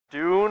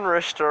Dune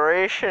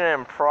restoration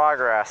in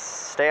progress.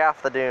 Stay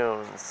off the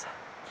dunes.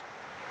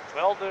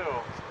 Will do.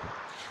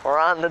 We're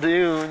on the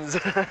dunes.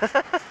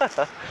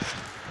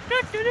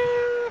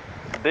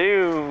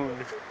 Dune.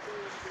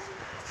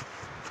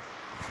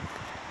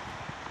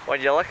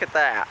 Would you look at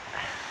that?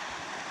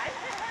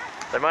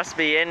 There must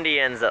be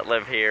Indians that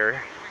live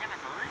here.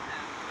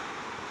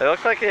 They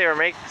look like they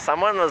were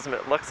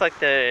looks like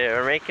they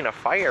were making a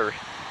fire.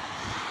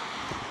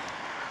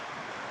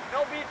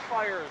 No beach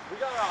fires. We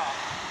got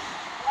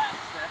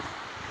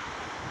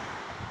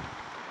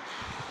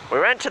We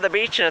went to the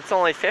beach and it's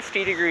only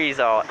 50 degrees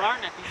out.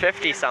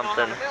 50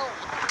 something.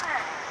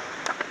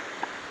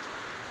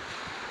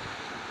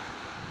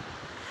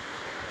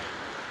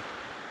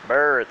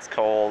 Brr, it's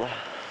cold.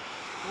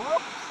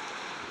 Whoops.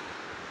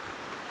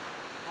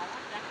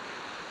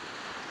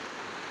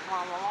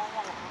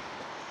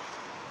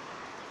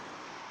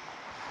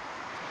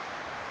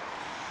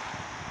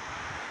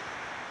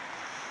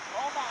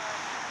 Hold on.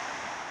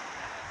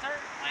 There's a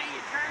certain way you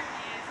turn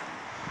these,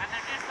 and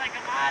they're just like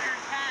a modern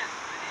tent.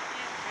 And it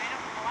is made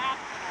of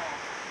collapsible.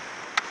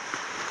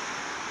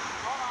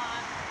 Hold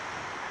on. I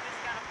just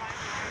gotta find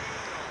the right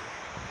angle.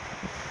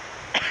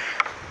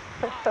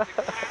 Oh, it's a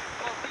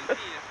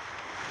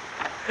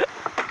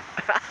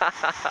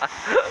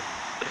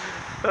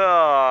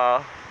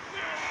Oh.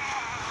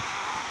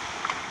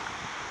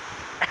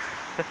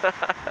 Now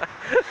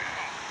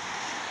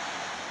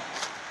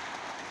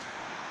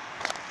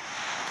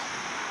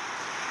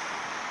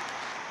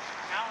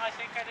I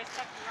think I just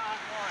took the wrong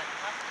one. It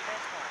must be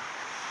this one.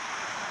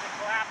 This is the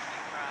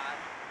collapsing rod.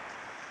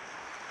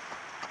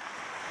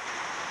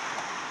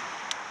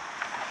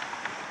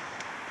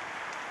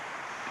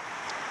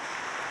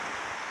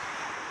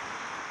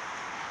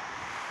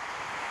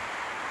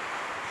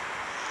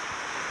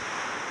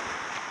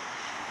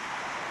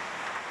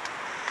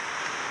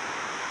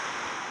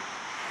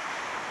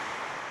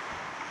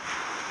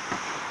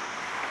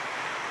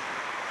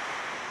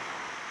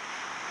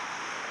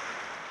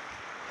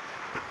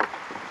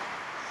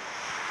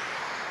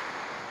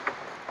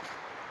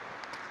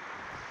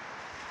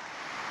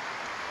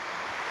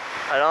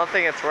 I don't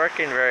think it's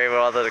working very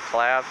well to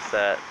collapse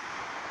it.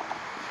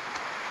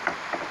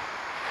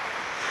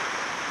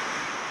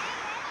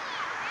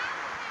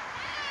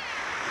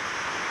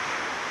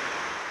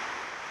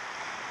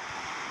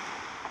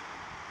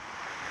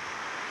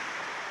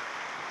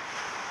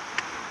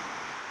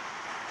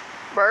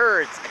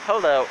 Brr, it's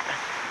cold out.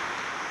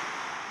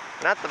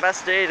 Not the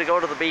best day to go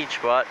to the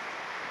beach, but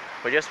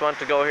we just want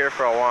to go here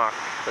for a walk.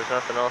 There's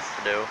nothing else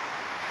to do.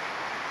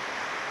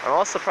 I'm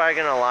also probably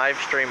going to live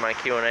stream my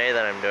Q&A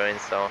that I'm doing,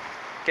 so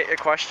get your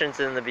questions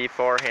in the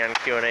beforehand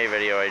Q&A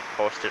video I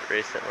posted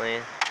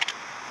recently. There's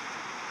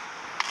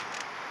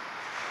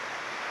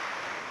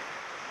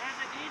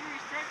a deed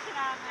restriction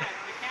on this.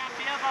 We can't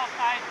be about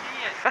 5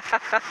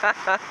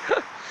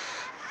 feet.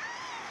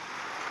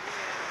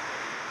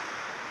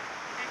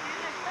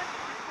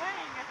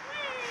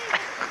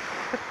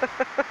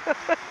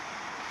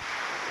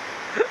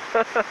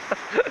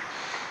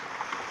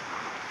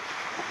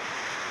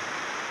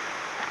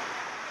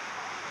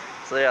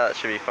 So yeah, that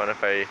should be fun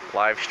if I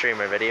live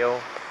stream a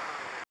video.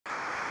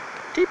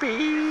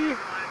 Teepee!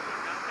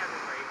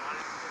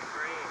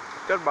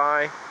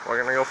 Goodbye.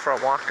 We're gonna go for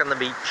a walk on the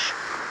beach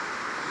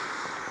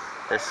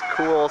this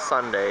cool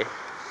Sunday. You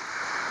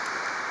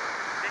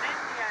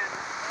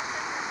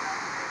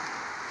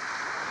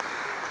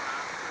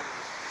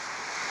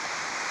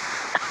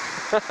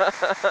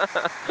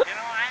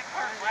know, I'm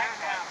part black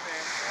out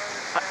there.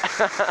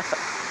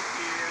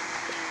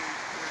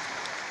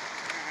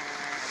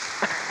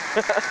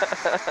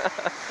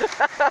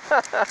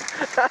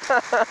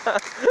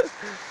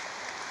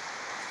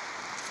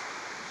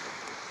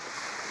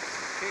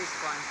 Okay,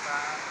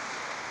 SpongeBob.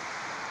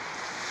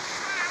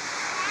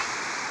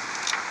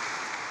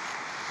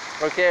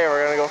 Okay,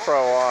 we're gonna go for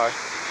a walk. You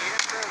need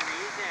it for a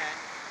reason.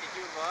 Did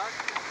you look?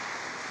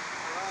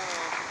 Hello.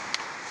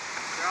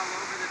 They're all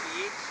over the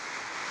beach.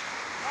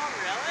 Oh,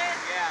 really?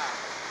 Yeah.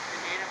 They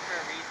made them for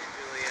a reason,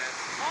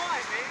 Julius. Oh, I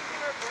maybe they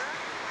were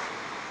burned.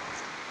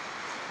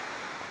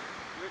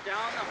 You're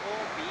down the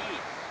whole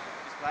beach.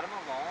 Just let them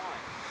alone.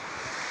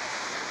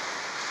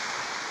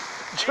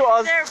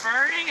 Maybe they're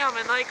burning them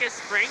in like a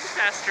spring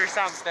fest or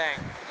something.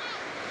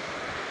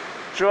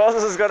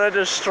 Jules is gonna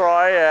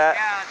destroy it.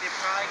 Yeah, they're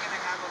probably gonna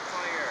have a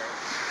fire.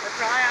 They're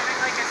probably having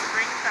like a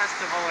spring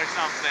festival or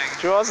something.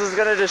 Jules is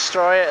gonna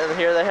destroy it, and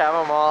here they have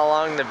them all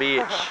along the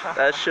beach.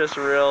 That's just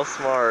real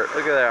smart.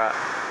 Look at that.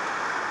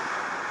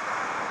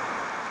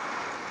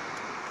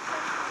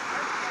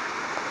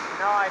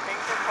 No, I think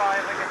they're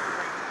probably like a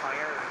spring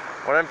fire.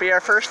 Wouldn't be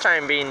our first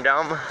time being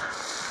dumb.